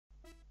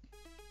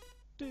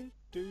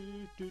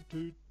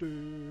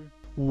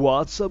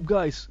What's up,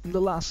 guys? In the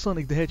last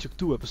Sonic the Hedgehog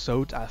 2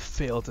 episode, I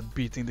failed at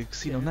beating the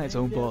Casino Night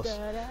Zone boss.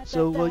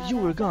 So while you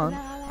were gone,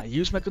 I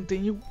used my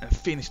continue and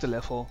finished the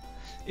level.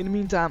 In the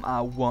meantime,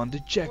 I won the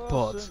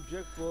jackpot.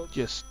 Awesome,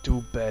 Just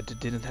too bad it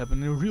didn't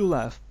happen in real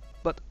life.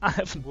 But I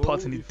haven't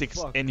bought any Holy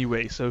tickets fuck.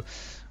 anyway, so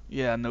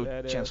yeah, no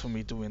chance for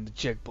me to win the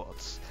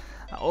jackpots.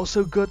 I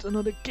also got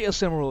another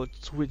Chaos Emerald,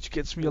 which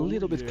gets me a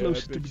little bit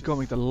closer to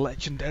becoming the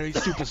legendary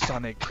Super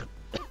Sonic.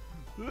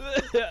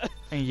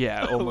 And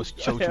yeah, I almost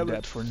showed you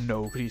that for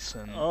no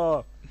reason.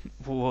 Oh,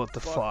 What the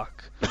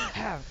fuck?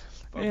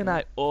 And okay.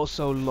 I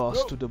also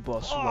lost to the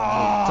boss one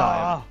more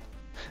time.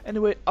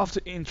 Anyway, after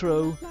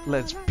intro,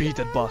 let's beat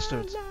that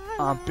bastard.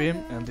 I'm Pim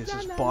and this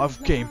is part of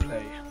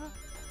gameplay.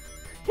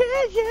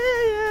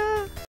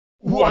 Yeah.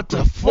 What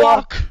the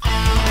fuck?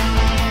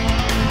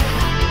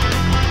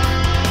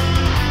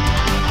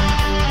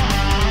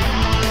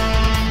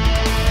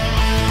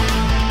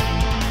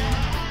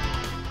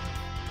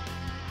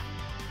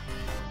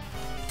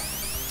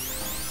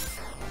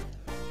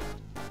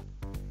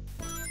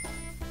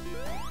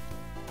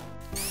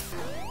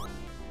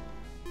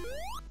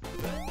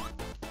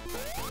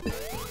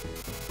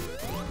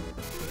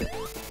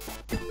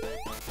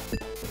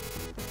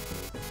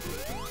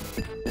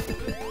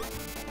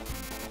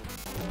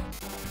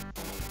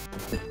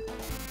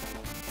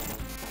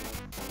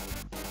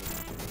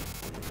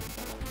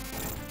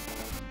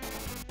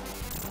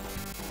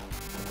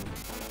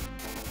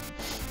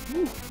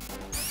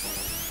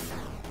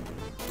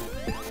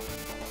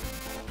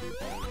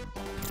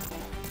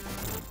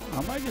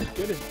 I might just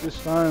get it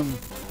this time.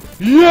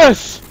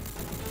 Yes!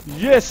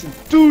 Yes, in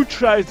 2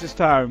 tries this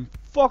time.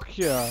 Fuck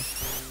yeah.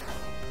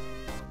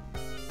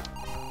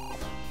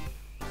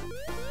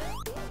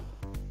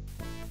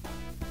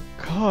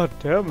 God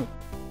damn it.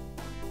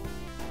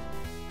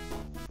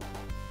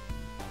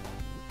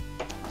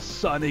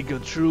 Sonic go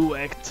through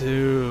Act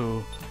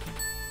 2.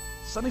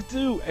 Sonic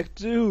 2, Act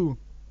 2.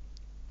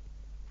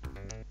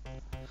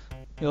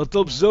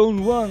 Top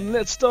Zone 1,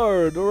 let's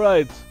start,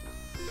 alright.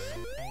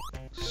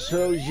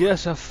 So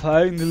yes, I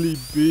finally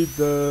beat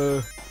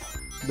the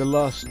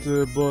last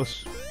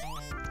boss.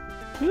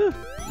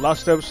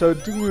 Last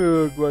episode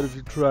took quite a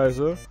few tries,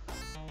 huh?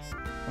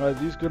 Alright,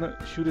 he's gonna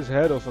shoot his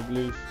head off, I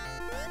believe.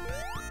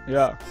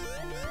 Yeah.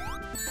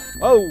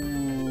 Oh,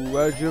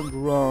 I jumped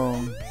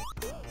wrong.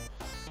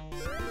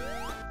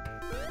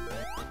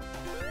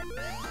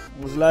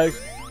 It was like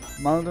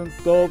mountain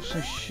tops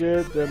and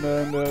shit, and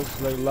then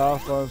there's like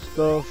lava and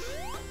stuff.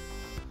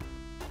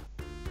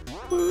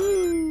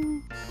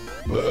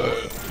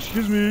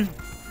 Excuse me.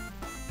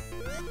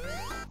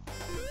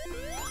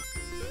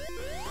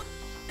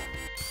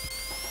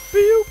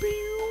 Pew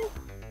pew.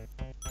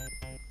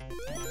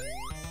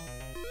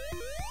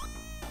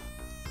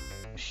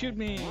 Shoot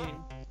me.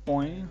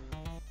 Boing.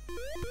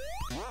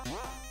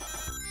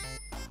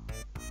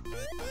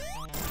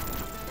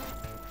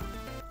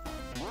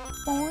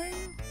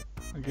 Boing.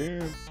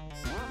 Again.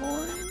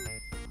 Boing.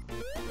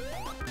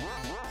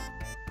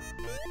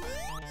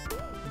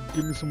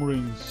 Give me some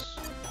rings.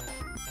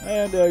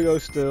 And there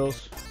goes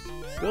Tails.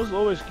 Tails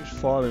always keeps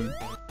falling.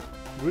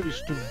 Really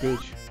stupid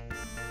bitch.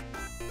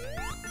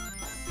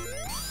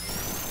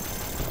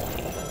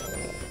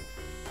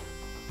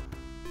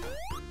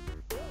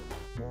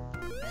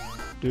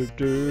 Do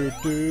do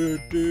do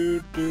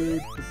do do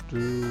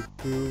do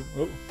do.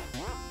 Oh.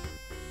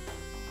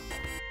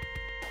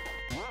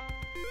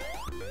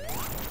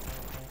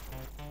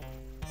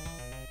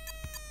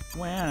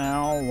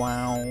 Wow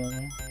wow.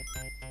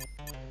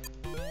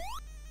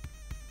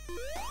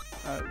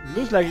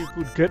 Looks like you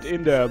could get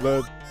in there,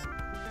 but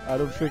I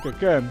don't think I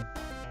can.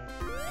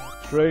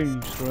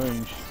 Strange.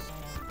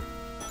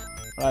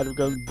 Alright, we're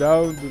going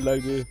down to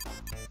like the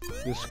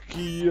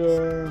ski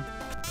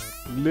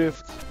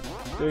lift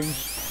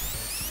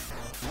things.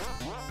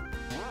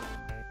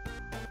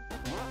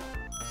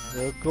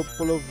 There are a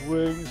couple of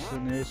rings,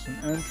 and here's an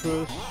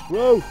entrance.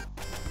 Whoa!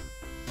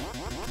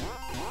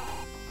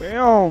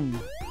 Bam!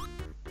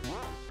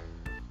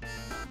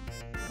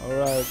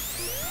 Alright.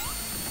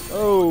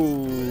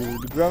 Oh,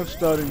 the ground's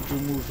starting to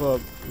move up,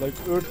 like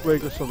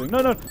earthquake or something.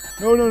 No.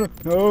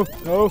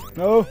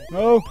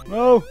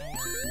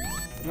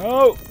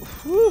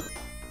 Whew.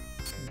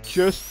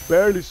 Just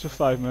barely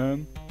survived,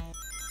 man.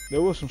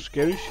 There was some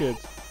scary shit.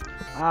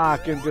 I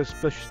can't get a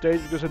special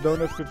stage because I don't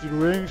have 50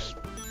 rings.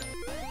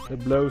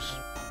 That blows.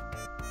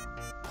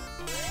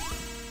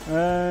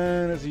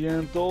 And at the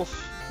end of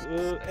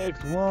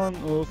Act 1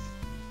 of...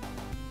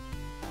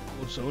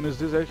 What zone is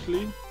this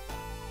actually?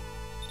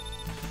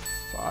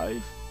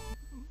 5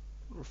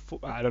 or 4,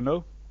 I don't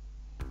know.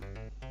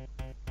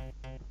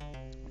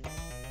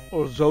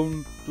 Or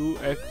Zone 2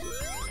 Act,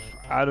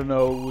 I don't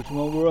know which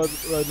one we're at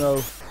right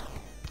now.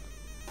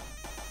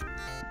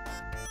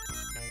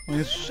 I mean,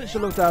 it's such a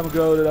long time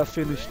ago that I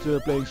finished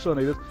playing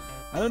Sonic that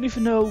I don't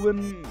even know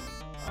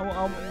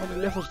how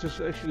many levels this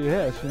actually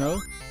has, you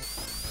know.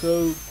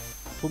 So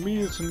for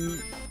me it's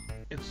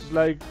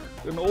like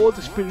an old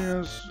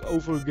experience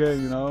over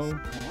again, you know.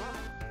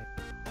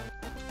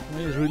 I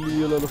mean, it's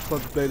really a lot of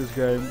fun to play this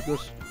game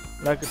because,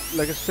 like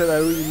I said, I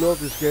really loved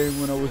this game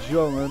when I was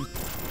young, and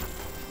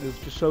it's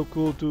just so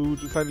cool to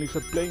finally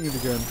start playing it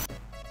again.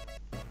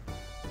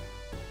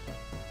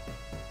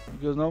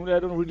 Because normally I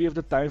don't really have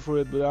the time for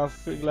it, but I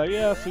think like,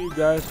 yeah, for you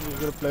guys, we're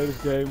gonna play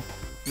this game.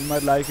 You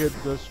might like it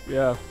because,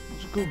 yeah,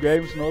 it's a cool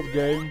game. It's an old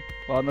game.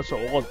 Well, not so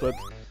old, but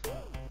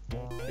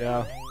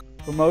yeah,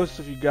 for most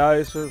of you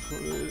guys,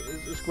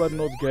 it's quite an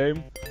old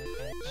game.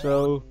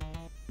 So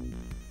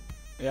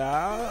yeah,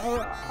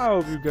 I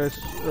hope you guys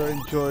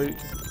enjoy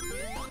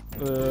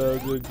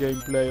the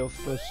gameplay of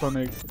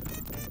Sonic,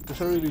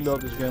 because I really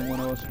loved this game when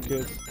I was a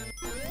kid,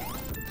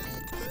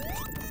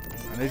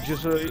 and it's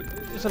just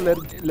it's a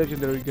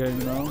legendary game,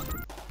 you know.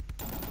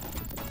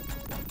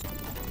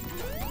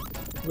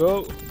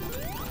 Go!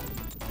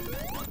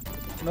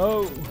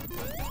 No!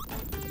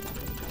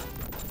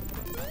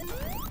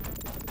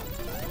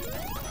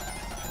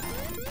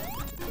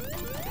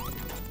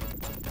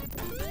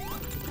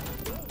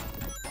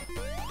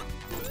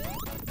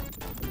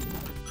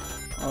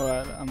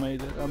 Alright, I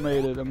made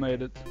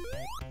it.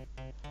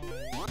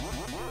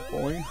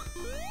 Boing.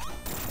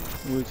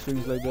 Weird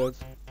things like that.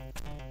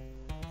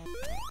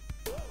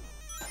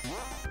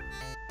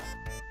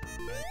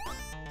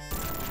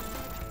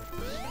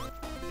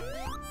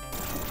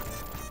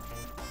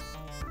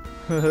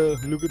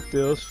 Look at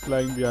Tails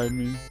flying behind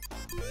me.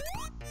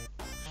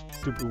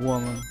 Stupid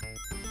woman.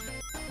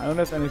 I don't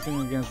have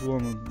anything against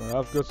women, but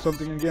I've got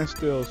something against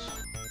Tails.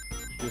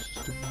 She's just a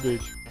stupid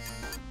bitch.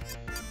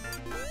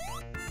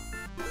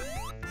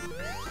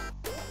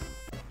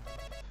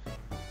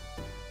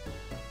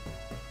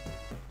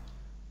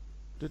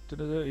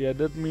 Yeah,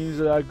 that means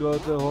that I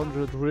got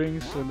 100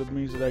 rings, and that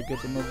means that I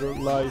get another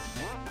life.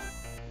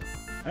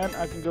 And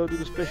I can go to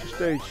the special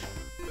stage.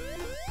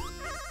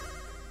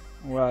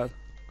 Alright,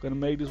 gonna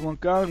make this one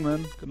count,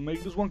 man. Gonna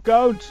make this one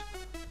count!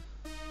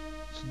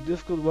 It's a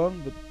difficult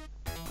one, but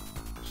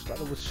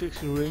started with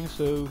 60 rings,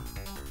 so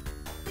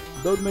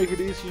don't make it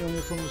easy on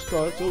you from the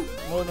start.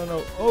 Oh,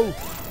 no. Oh!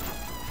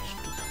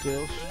 Stupid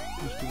Tails.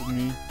 You stupid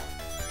me.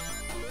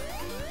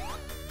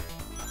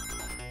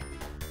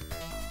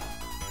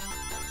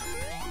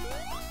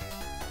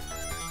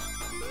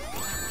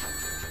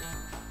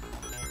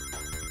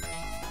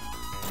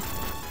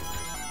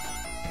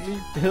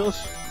 Tails,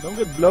 don't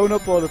get blown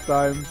up all the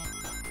time.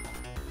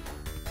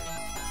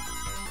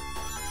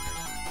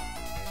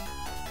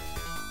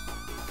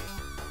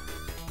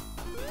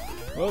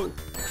 Whoa.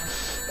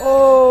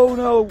 Oh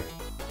no!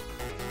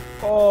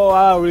 Oh,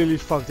 I really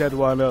fucked that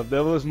one up.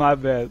 That was my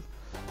bad.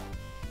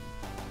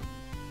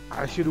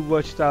 I should have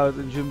watched out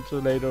and jumped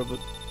later, but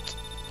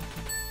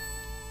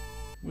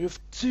we have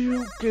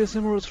 2 Chaos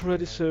Emeralds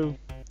ready, so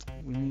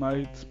we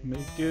might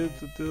make it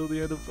until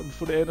the end of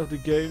for the end of the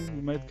game.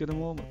 We might get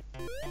them all.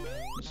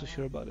 Not so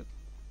sure about it.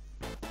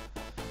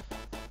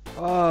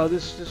 Ah,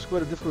 this is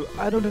quite difficult.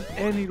 I don't have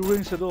any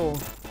rings at all.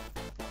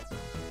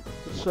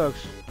 That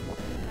sucks.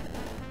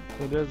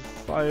 So there's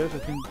fires. I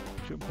can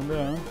jump from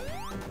there.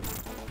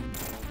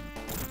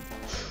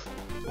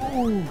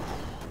 Ooh,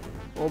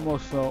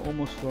 almost fell.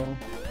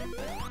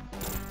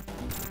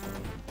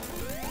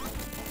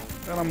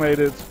 And I made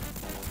it.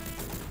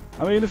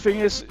 I mean, the thing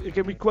is, it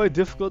can be quite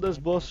difficult as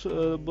boss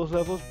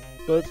levels,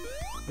 but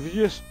if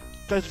you just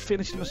try to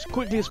finish them as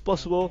quickly as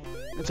possible,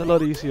 it's a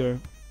lot easier.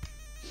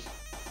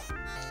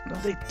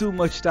 Don't take too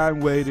much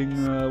time waiting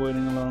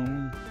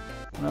along.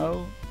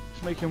 No,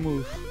 just make your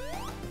move.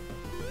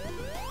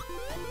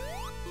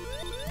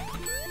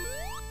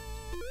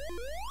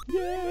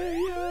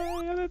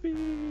 Yeah,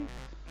 baby.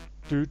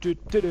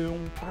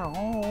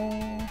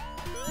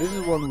 This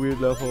is one weird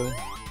level.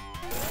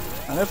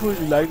 I never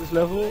really liked this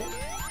level,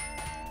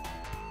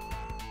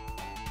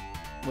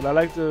 but I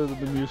like the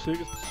music.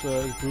 It's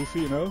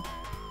groovy, you know.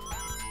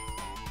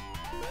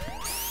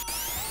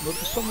 But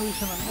for some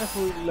reason I never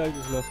really liked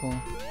this level.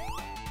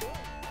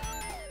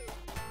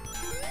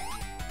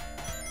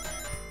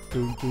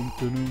 Doom doom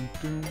doom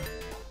doom.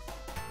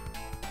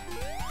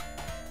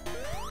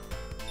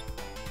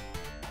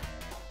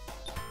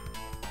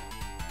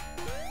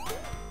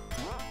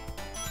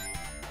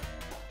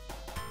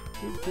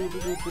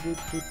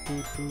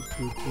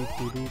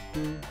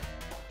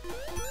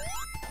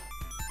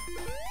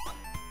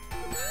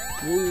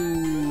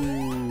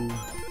 Woo!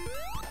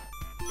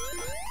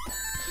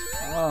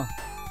 Ah.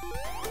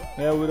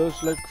 Yeah, with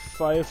those like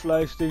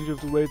fireflies things you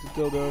have to wait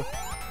until they're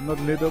not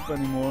lit up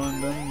anymore,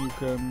 and then you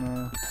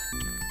can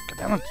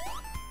damn it!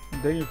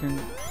 And then you can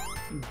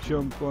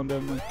jump on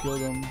them and kill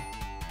them.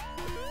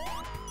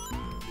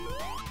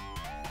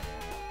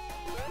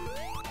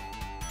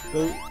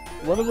 So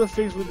one of the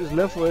things with this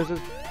level is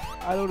that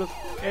I don't have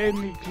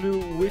any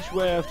clue which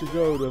way I have to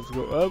go. Do I have to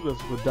go up, do I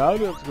have to go down,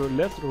 do I have to go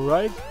left or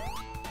right?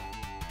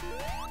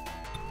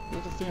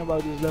 That's the thing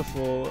about this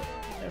level,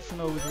 I never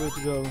know which way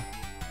to go.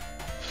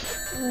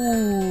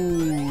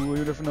 Ooh,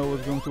 you never know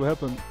what's going to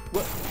happen.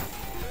 What?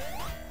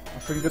 I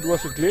think that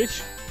was a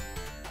glitch.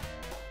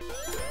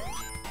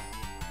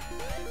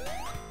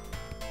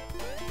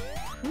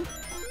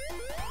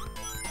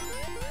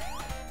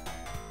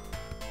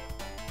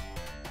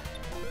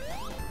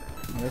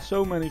 There's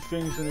so many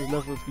things in this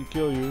level that can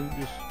kill you.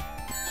 Just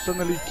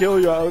suddenly kill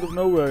you out of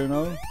nowhere, you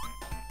know?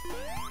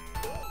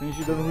 Things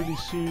you don't really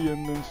see,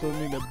 and then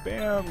suddenly,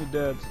 bam, you're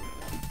dead.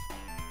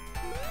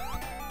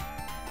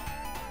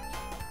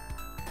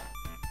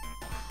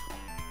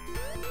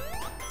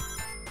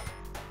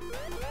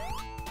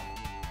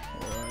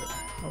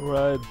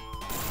 Alright.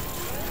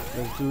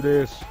 Let's do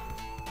this.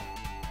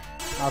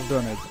 I've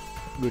done it.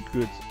 Good,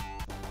 good.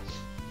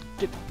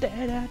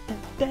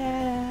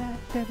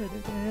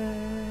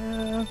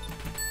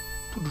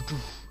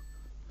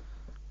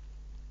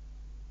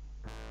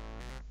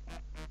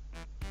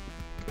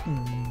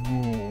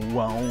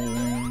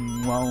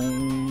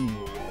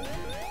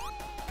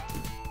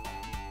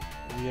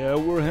 Yeah,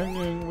 we're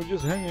hanging. We're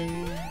just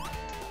hanging.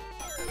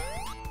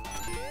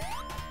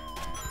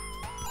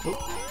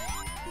 Oh.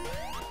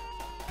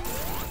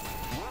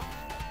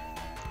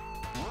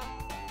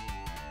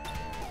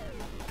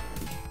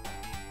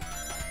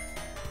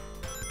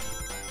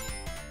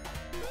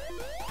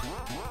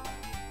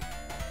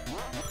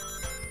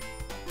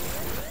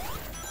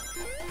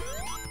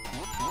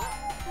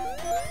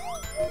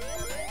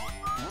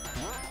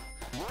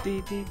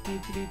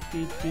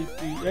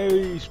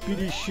 Hey,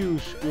 speedy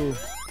shoes, go.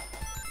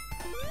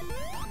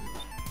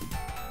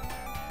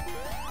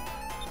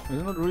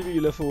 It's not really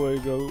a level where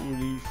you go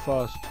really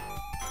fast.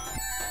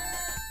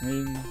 I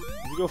mean,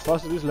 if you go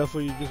fast at this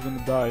level, you're just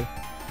gonna die.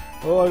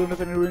 Oh, I don't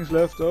have any rings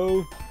left.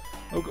 Oh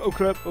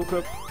crap, oh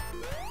crap.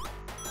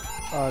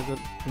 Ah, I got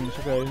rings.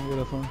 Okay,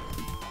 whatever.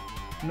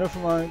 Never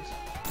mind.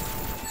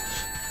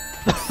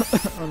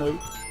 Oh no.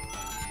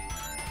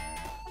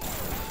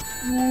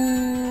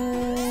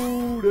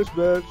 Ooh, that's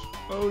bad.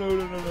 Oh no.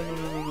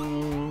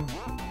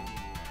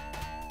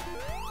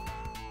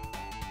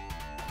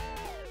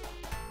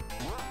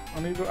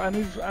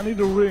 I need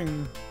a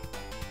ring.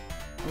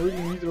 I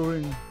really need a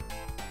ring.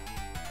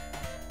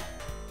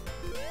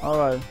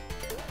 Alright.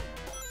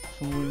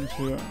 Some rings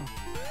here.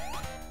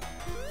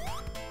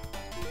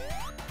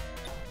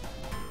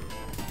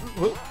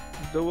 Oh,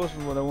 that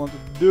wasn't what I wanted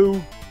to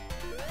do.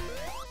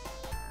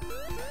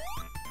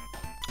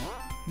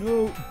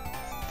 No.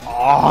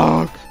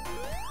 Fuck.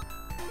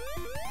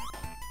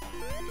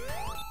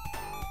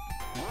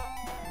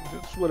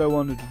 That's what I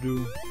wanted to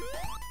do.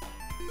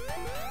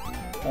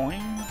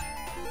 Boing.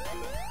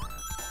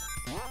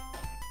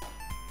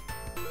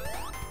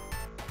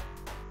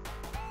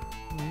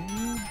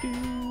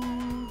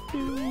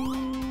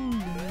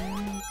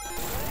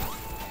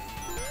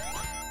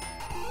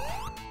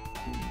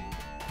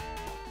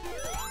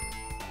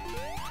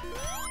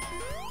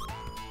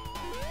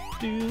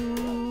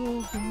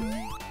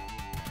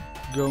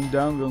 Going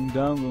down, going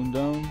down, going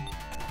down.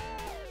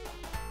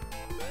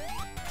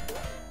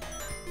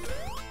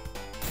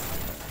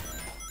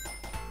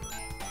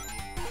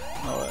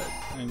 Alright,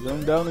 and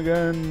going down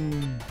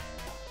again.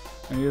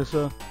 And here's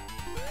a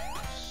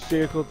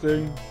circle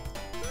thing.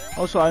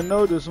 Also, I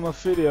noticed in my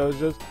videos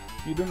that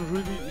you don't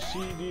really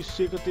see these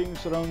circle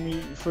things around me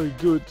very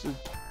good.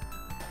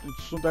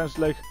 It's sometimes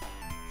like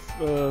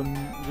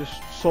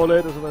just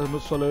solid, or sometimes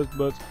not solid,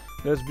 but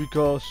that's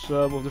because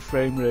of the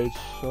frame rate.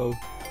 So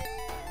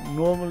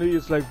normally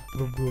it's like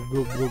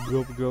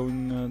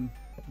going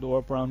the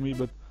warp around me,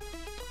 but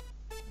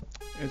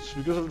it's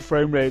because of the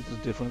frame rate.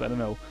 It's different. I don't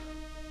know.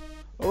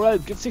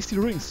 Alright, get 60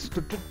 rings.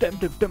 Get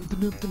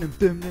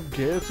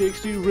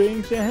 60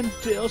 rings and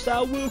Tails, I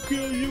will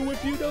kill you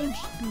if you don't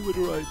do it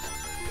right.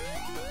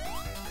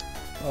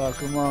 Oh,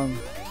 come on.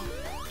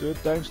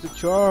 Third time's the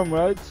charm,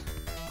 right?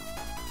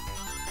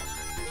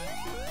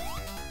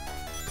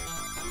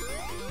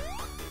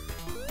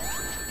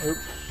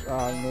 Oops.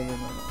 Ah, no.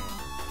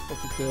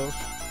 Fuck the Tails.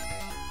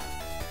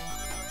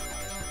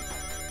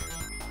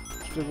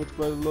 Still got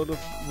quite a lot of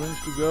rings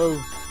to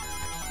go.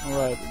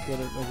 Alright, I got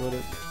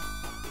it.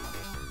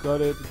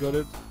 Got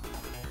it.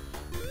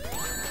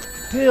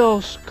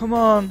 Tails, come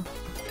on!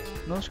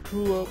 No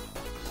screw up.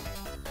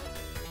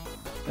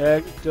 Yeah,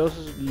 Tails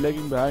is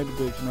lagging behind a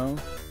bit, you know?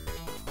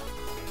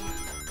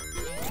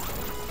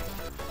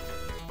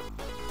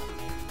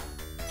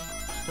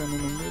 Stand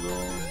in the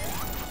middle.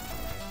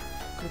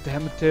 God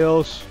damn it,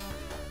 Tails.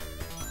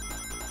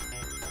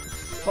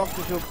 What the fuck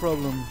is your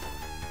problem?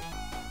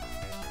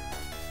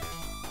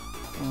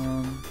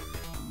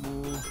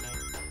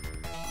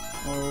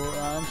 Oh,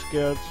 I'm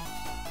scared.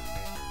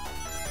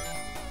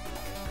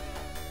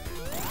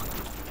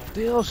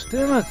 Tails,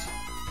 damn it!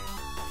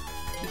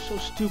 You're so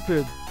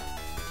stupid.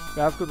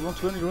 Yeah, I've got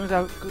 120 rings,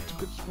 I've got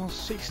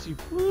 160.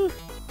 Woo.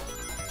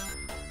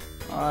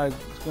 Alright,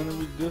 it's gonna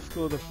be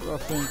difficult, I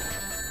think.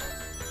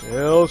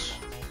 Tails!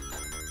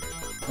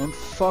 Don't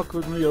fuck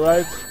with me,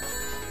 alright?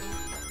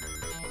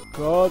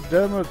 God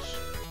damn it!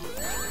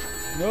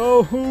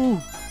 No!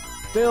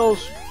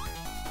 Tails!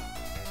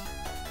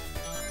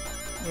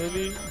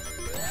 Really?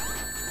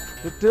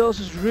 The Tails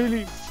is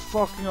really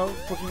fucking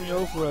me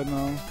over right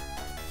now.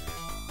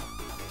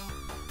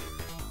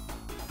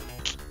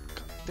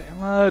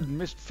 Damn it,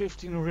 missed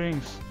 15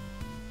 rings.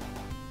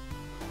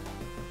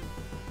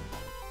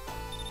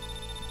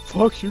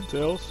 Fuck you,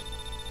 Tails.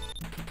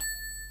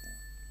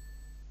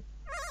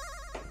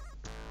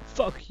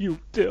 Fuck you,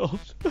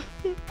 Tails.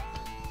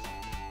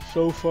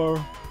 So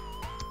far.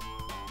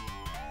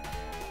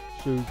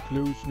 So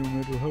close, no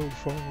matter how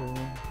far.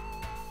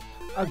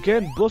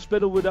 Again, boss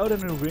battle without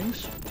any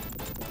rings.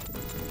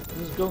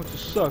 This is going to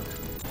suck.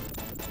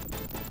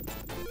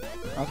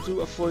 I have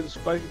to avoid the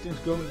spiky things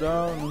going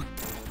down.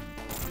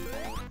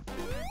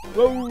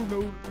 Oh no!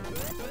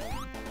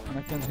 And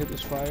I can't hit his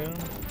fire.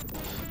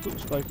 Oh,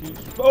 spiky.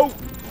 Oh!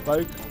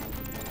 Spike.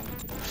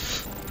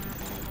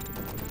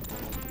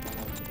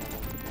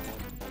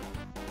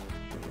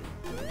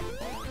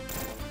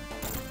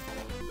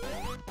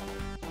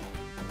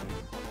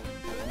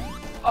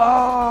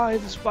 Ah, I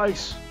hit the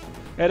spikes.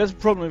 Yeah, that's a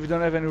problem if you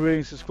don't have any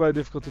rings. It's quite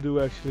difficult to do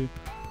actually.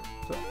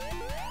 So,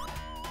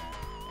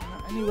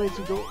 any way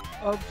to go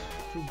up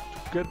to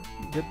get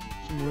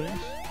some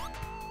rings?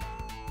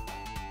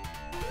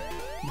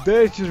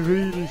 That's just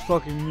really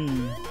fucking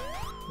mean.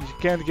 You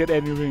can't get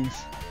any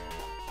rings.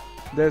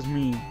 That's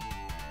mean.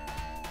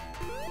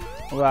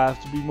 Well, I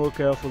have to be more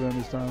careful than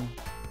this time.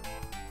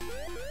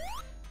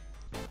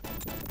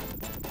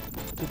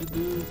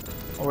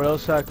 Or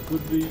else I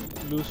could be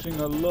losing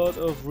a lot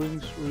of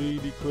rings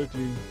really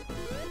quickly.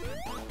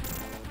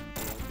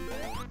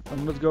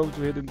 I'm not going to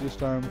hit him this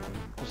time,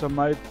 because I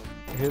might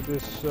hit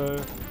his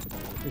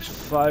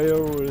fire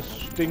or his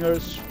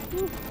stingers.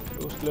 Whew,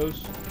 that was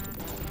close.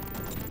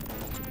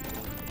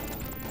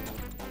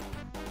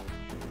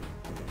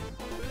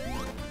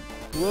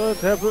 What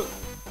happened?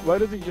 Why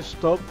did he just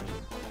stop?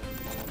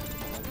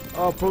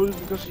 Oh, probably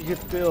because he hit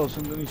Tails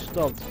and then he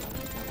stopped.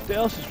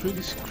 Tails is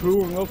really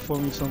screwing up for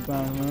me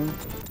sometimes, man.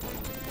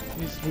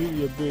 He's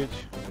really a bitch.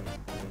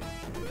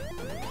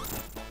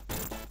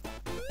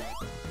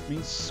 I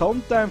mean,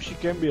 sometimes she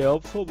can be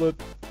helpful, but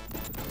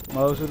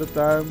most of the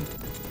time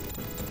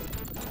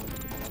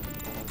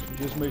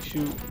she just makes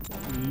you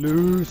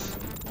lose.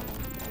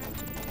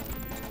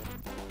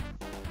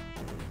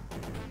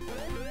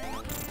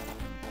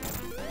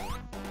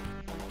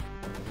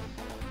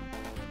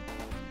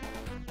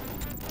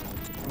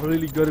 I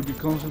really gotta be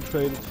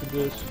concentrated for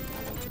this.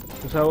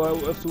 Because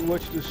I have to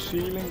watch the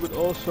ceiling, but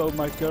also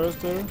my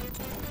character.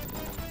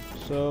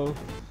 So...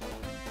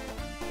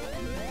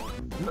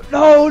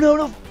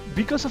 No!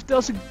 Because of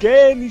Tails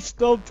again, he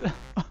stopped.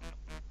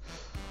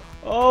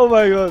 Oh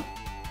my god.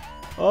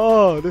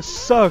 Oh, this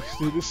sucks,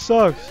 dude. This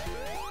sucks.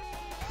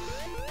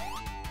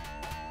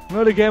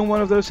 Not again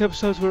one of those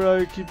episodes where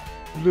I keep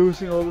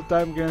losing all the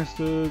time against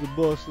the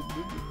boss.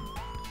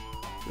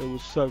 That would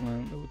suck,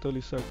 man. That would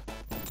totally suck.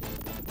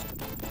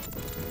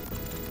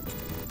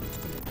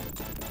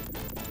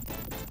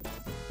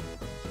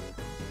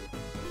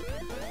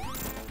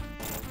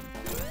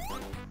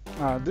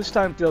 This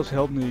time Tails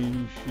helped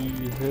me. She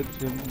hit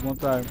him one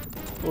time.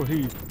 Or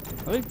he.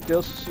 I think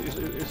Tails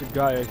is a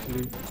guy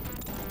actually.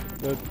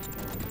 But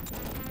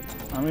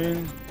I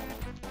mean,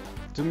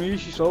 to me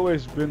she's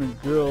always been a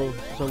girl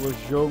since I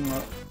was young.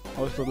 I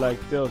always thought like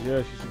Tails,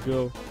 yeah, she's a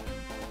girl.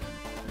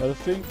 But I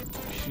think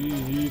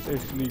he's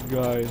actually a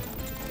guy.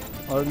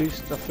 Or at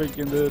least I think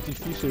in the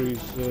TV series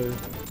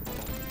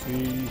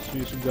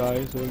she's a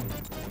guy. So.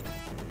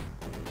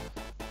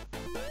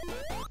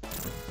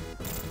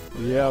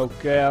 Yeah,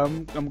 okay,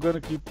 I'm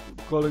gonna keep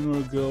calling her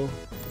a girl.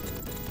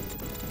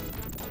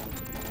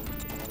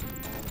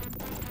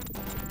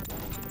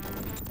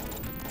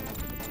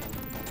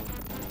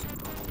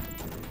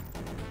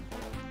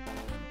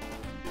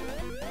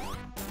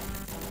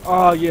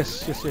 Ah,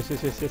 yes.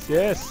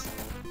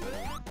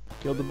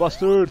 Kill the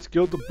bastards,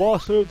 kill the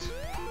bastards.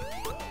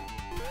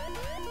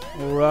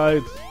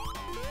 Alright.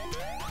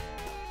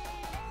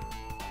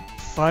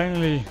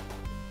 Finally.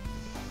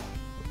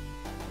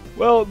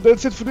 Well,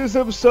 that's it for this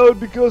episode,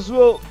 because,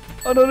 well,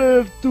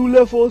 another 2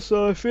 levels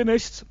are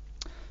finished.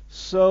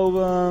 So,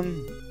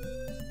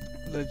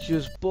 let's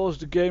just pause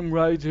the game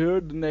right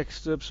here. The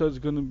next episode is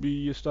gonna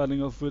be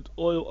starting off with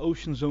Oil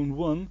Ocean Zone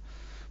 1.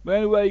 But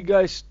anyway,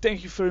 guys,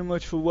 thank you very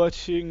much for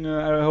watching.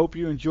 I hope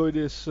you enjoyed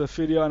this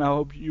video, and I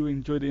hope you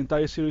enjoyed the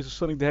entire series of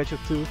Sonic the Hedgehog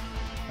 2.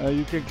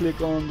 You can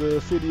click on the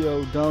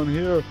video down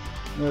here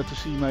to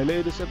see my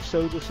latest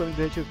episode of Sonic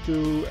the Hedgehog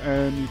 2,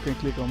 and you can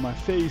click on my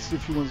face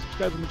if you want to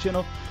subscribe to my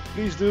channel.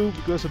 Please do,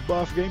 because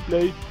above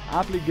gameplay,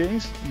 I play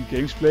games and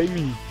games play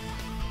me.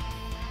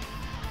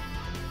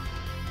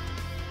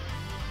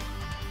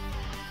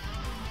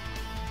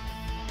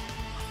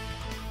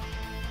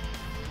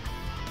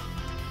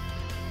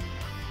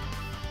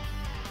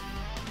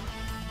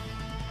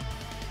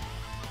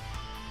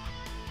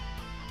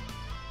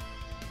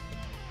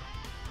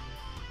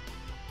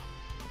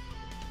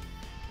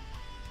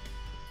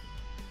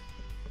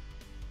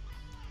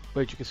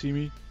 Wait, you can see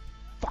me?